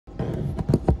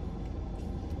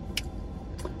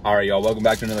Alright, y'all, welcome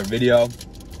back to another video.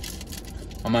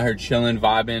 I'm out here chilling,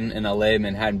 vibing in LA,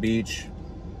 Manhattan Beach,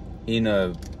 eating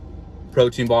a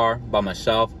protein bar by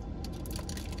myself.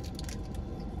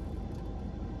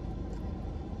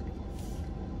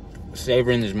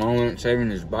 Savoring this moment, savoring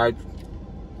this bite.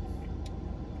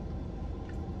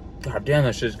 God damn,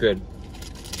 that shit's good.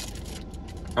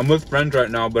 I'm with friends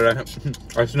right now, but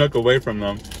I snuck away from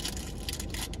them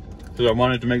because I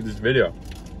wanted to make this video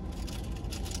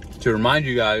to remind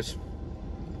you guys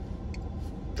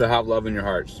to have love in your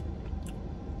hearts.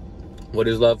 What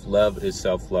is love? Love is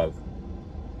self-love.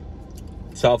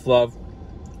 Self-love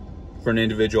for an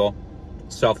individual,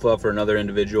 self-love for another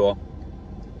individual.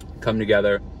 Come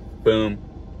together, boom,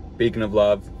 beacon of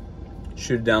love,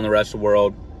 shoot it down the rest of the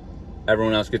world.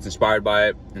 Everyone else gets inspired by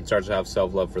it and starts to have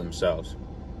self-love for themselves.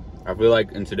 I feel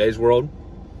like in today's world,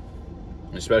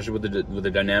 especially with the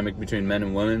dynamic between men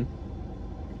and women,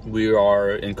 we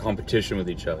are in competition with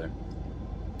each other.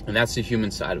 And that's the human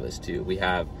side of us too. We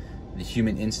have the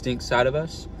human instinct side of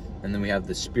us, and then we have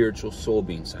the spiritual soul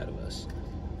being side of us.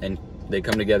 And they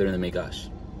come together and they make us.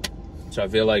 So I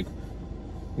feel like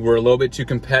we're a little bit too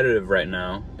competitive right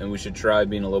now, and we should try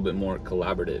being a little bit more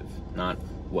collaborative. Not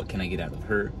what can I get out of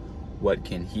her, what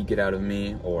can he get out of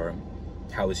me, or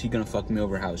how is he gonna fuck me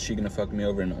over, how is she gonna fuck me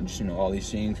over, and just, all these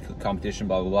things, competition,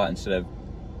 blah, blah, blah, instead of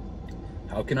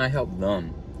how can I help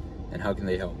them, and how can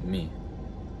they help me?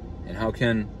 And how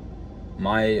can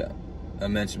my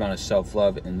immense amount of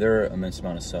self-love and their immense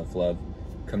amount of self-love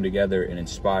come together and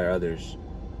inspire others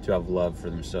to have love for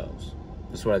themselves?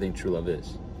 That's what I think true love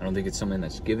is. I don't think it's something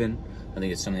that's given. I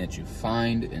think it's something that you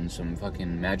find in some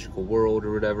fucking magical world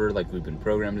or whatever, like we've been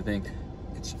programmed to think.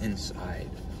 It's inside.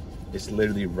 It's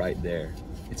literally right there.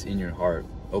 It's in your heart.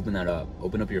 Open that up.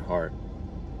 Open up your heart.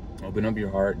 Open up your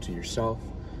heart to yourself,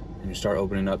 and you start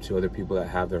opening up to other people that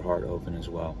have their heart open as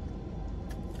well.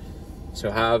 So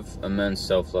have immense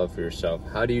self-love for yourself.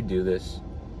 How do you do this?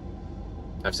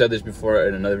 I've said this before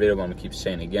in another video, but I'm gonna keep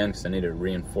saying it again because I need to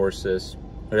reinforce this.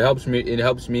 But it helps me, and it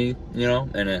helps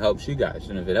you guys.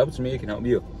 And if it helps me, it can help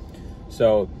you.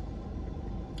 So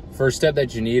first step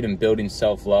that you need in building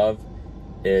self-love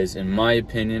is, in my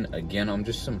opinion, again, I'm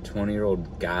just some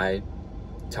 20-year-old guy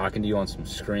talking to you on some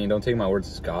screen. Don't take my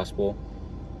words as gospel.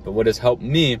 But what has helped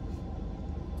me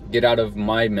get out of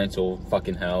my mental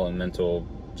fucking hell and mental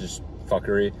just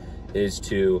fuckery is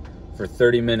to, for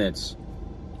 30 minutes,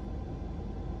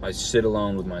 I sit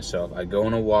alone with myself. I go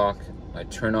on a walk. I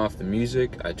turn off the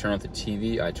music. I turn off the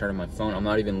TV. I turn on my phone. I'm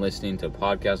not even listening to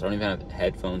podcasts. I don't even have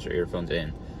headphones or earphones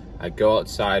in. I go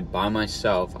outside by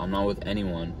myself. I'm not with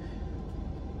anyone.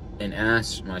 And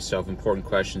ask myself important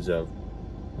questions of,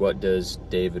 what does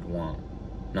David want?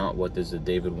 Not what does the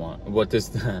David want. What does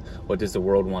the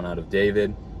world want out of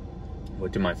David?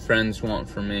 What do my friends want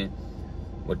from me?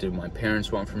 What do my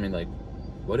parents want from me? Like,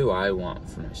 what do I want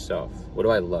for myself? What do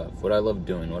I love? What do I love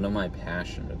doing? What am I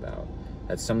passionate about?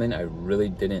 That's something I really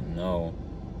didn't know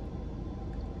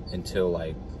until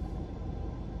like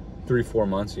 3-4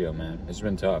 months ago, man. It's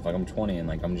been tough. Like, I'm 20 and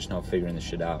like I'm just now figuring this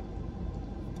shit out.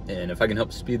 And if I can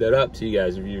help speed that up to you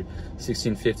guys, if you're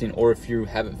 16, 15, or if you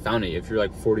haven't found it, if you're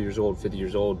like 40 years old, 50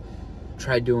 years old,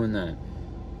 try doing that.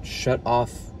 Shut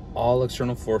off all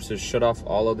external forces, shut off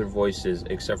all other voices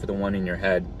except for the one in your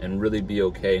head, and really be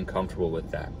okay and comfortable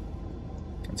with that.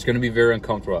 It's going to be very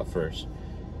uncomfortable at first.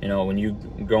 When you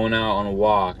going out on a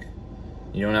walk,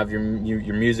 you don't have your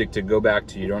music to go back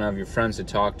to, you don't have your friends to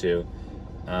talk to,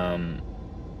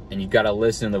 and you got to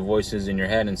listen to the voices in your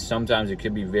head, and sometimes it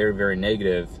could be very, very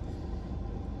negative.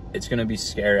 It's going to be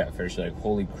scary at first. You're like,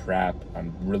 holy crap, I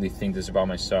really think this about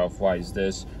myself. Why is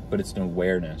this? But it's an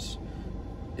awareness.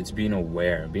 It's being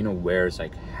aware. Being aware is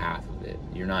like half of it.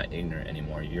 You're not ignorant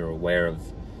anymore. You're aware of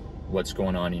what's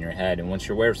going on in your head. And once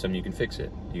you're aware of something, you can fix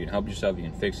it. You can help yourself. You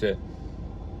can fix it.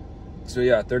 So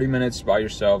yeah, 30 minutes by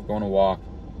yourself, go on a walk.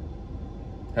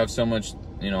 Have so much,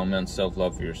 immense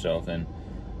self-love for yourself, and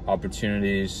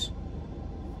opportunities,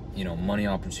 money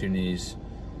opportunities,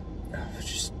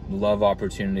 just love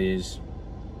opportunities,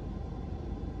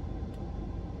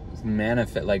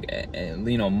 manifest,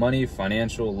 money,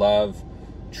 financial, love,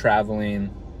 traveling,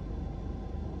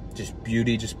 just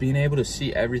beauty, just being able to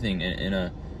see everything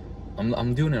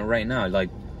I'm doing it right now. Like,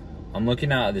 I'm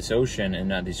looking out at this ocean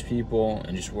and at these people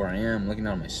and just where I am, looking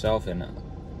out at myself, and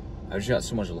I just got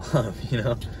so much love,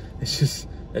 It's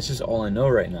just all I know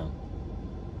right now.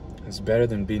 It's better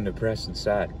than being depressed and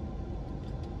sad.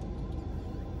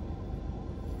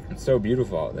 It's so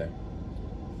beautiful out there.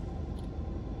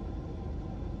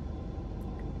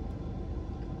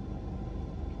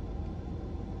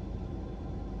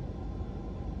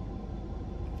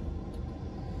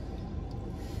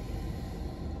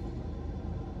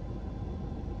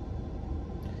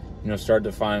 start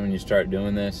to find when you start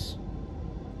doing this,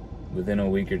 within a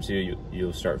week or two,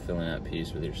 you'll start feeling at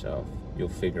peace with yourself. You'll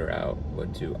figure out,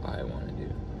 what do I want to do?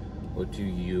 What do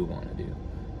you want to do?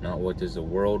 Not what does the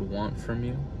world want from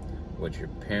you, what your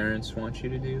parents want you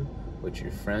to do, what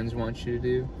your friends want you to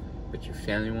do, what your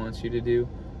family wants you to do.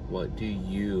 What do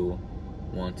you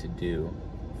want to do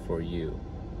for you?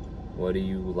 What do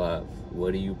you love?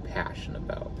 What are you passionate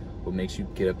about? What makes you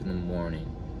get up in the morning?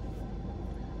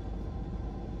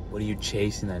 What are you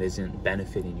chasing that isn't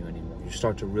benefiting you anymore? You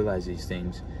start to realize these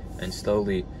things and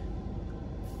slowly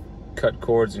cut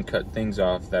cords and cut things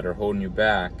off that are holding you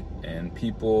back, and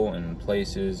people and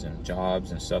places and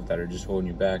jobs and stuff that are just holding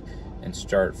you back, and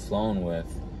start flowing with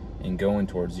and going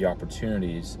towards the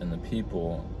opportunities and the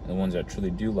people, the ones that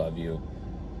truly do love you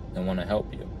and want to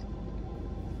help you.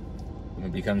 And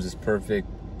it becomes this perfect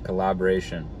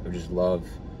collaboration of just love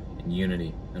and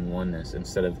unity and oneness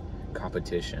instead of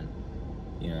competition.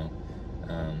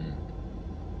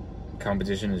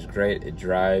 Competition is great. It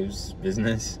drives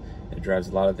business. It drives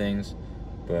a lot of things,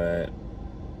 but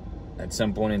at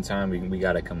some point in time, we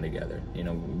got to come together.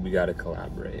 We got to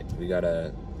collaborate. We got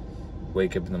to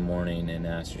wake up in the morning and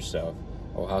ask yourself,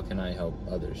 oh, how can I help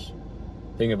others?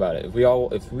 Think about it. If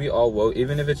we all woke,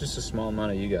 even if it's just a small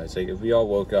amount of you guys, like if we all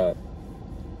woke up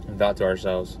and thought to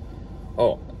ourselves,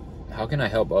 oh, how can I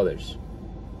help others?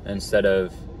 Instead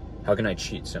of, how can I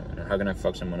cheat someone? Or how can I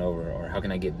fuck someone over? Or how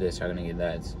can I get this? How can I get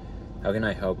that? It's, how can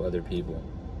I help other people?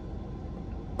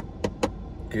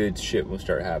 Good shit will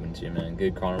start happening to you, man.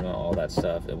 Good karma, all that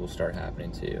stuff, it will start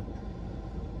happening to you.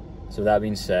 So that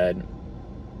being said,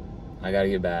 I gotta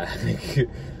get back.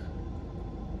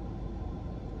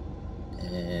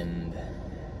 And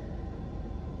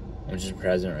I'm just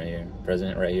present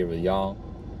right here with y'all.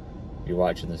 You're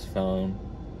watching this phone.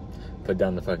 Put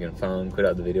down the fucking phone. Quit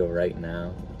out the video right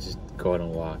now. Just go out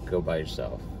and walk. Go by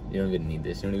yourself. You don't even need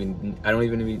this. I don't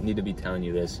even need to be telling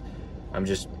you this. I'm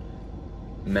just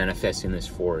manifesting this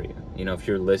for you. If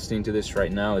you're listening to this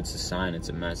right now, it's a sign. It's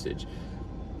a message.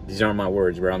 These aren't my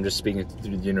words, bro. I'm just speaking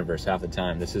through the universe half the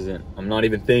time. I'm not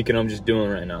even thinking, I'm just doing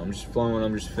right now. I'm just flowing,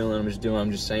 I'm just feeling, I'm just doing,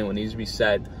 I'm just saying what needs to be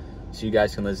said so you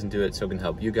guys can listen to it, so it can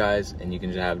help you guys, and you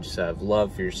can just have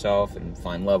love for yourself and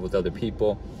find love with other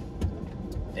people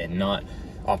and not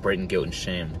operate in guilt and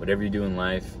shame. Whatever you do in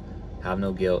life, have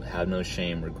no guilt, have no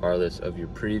shame, regardless of your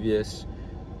previous,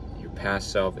 your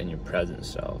past self, and your present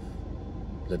self.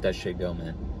 Let that shit go,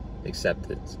 man.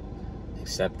 Accept it.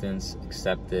 Acceptance,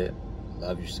 accept it.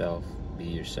 Love yourself, be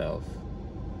yourself.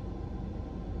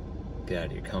 Get out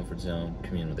of your comfort zone,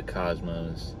 commune with the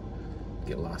cosmos,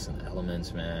 get lost in the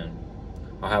elements, man.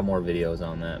 I'll have more videos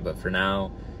on that, but for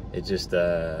now, it's just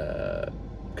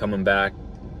coming back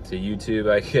to YouTube,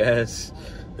 I guess.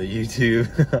 The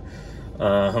YouTube.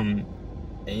 And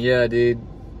yeah, dude,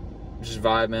 just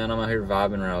vibe, man. I'm out here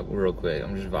vibing real quick.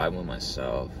 I'm just vibing with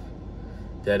myself.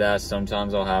 Deadass,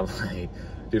 sometimes I'll have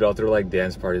dude, I'll throw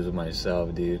dance parties with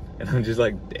myself, dude. And I'm just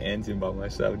dancing by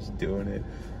myself, just doing it.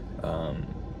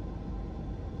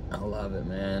 I love it,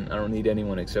 man. I don't need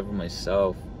anyone except for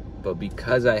myself. But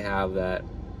because I have that,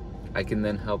 I can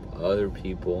then help other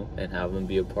people and have them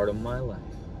be a part of my life.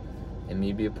 And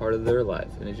me be a part of their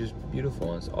life. And it's just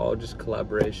beautiful. And it's all just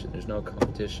collaboration. There's no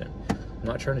competition. I'm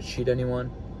not trying to cheat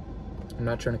anyone. I'm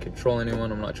not trying to control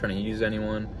anyone. I'm not trying to use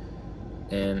anyone.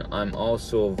 And I'm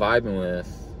also vibing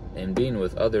with and being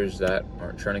with others that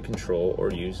aren't trying to control or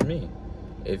use me.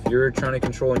 If you're trying to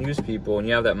control and use people and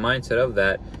you have that mindset of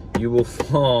that, you will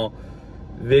fall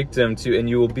victim to, and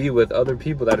you will be with other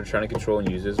people that are trying to control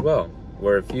and use as well.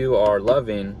 Where if you are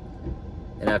loving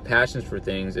and have passions for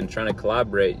things and trying to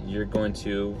collaborate, you're going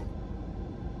to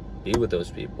be with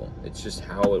those people. It's just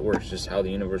how it works, just how the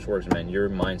universe works, man. Your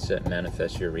mindset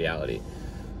manifests your reality.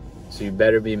 So you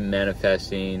better be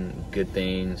manifesting good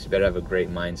things. You better have a great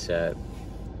mindset.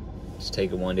 Just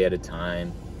take it one day at a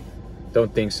time.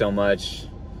 Don't think so much.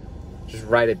 Just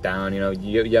write it down.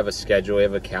 You have a schedule, you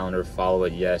have a calendar, follow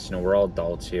it. Yes, we're all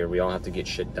adults here. We all have to get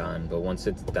shit done. But once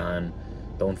it's done,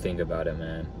 don't think about it,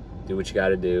 man. Do what you got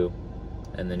to do.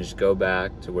 And then just go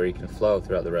back to where you can flow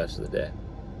throughout the rest of the day.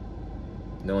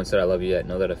 No one said I love you yet.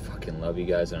 Know that I fucking love you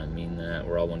guys, and I mean that.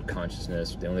 We're all one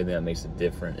consciousness. The only thing that makes it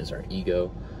different is our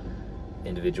ego.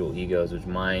 Individual egos, which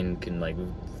mine can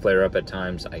flare up at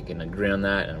times. I can agree on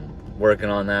that, and I'm working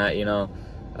on that,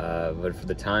 but for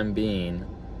the time being,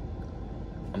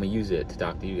 I'm gonna use it to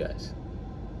talk to you guys,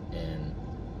 and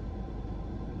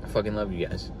I fucking love you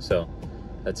guys. So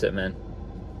that's it, man.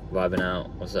 Vibing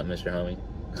out. What's up, Mr. Homie?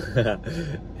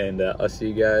 And I'll see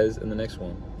you guys in the next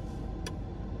one.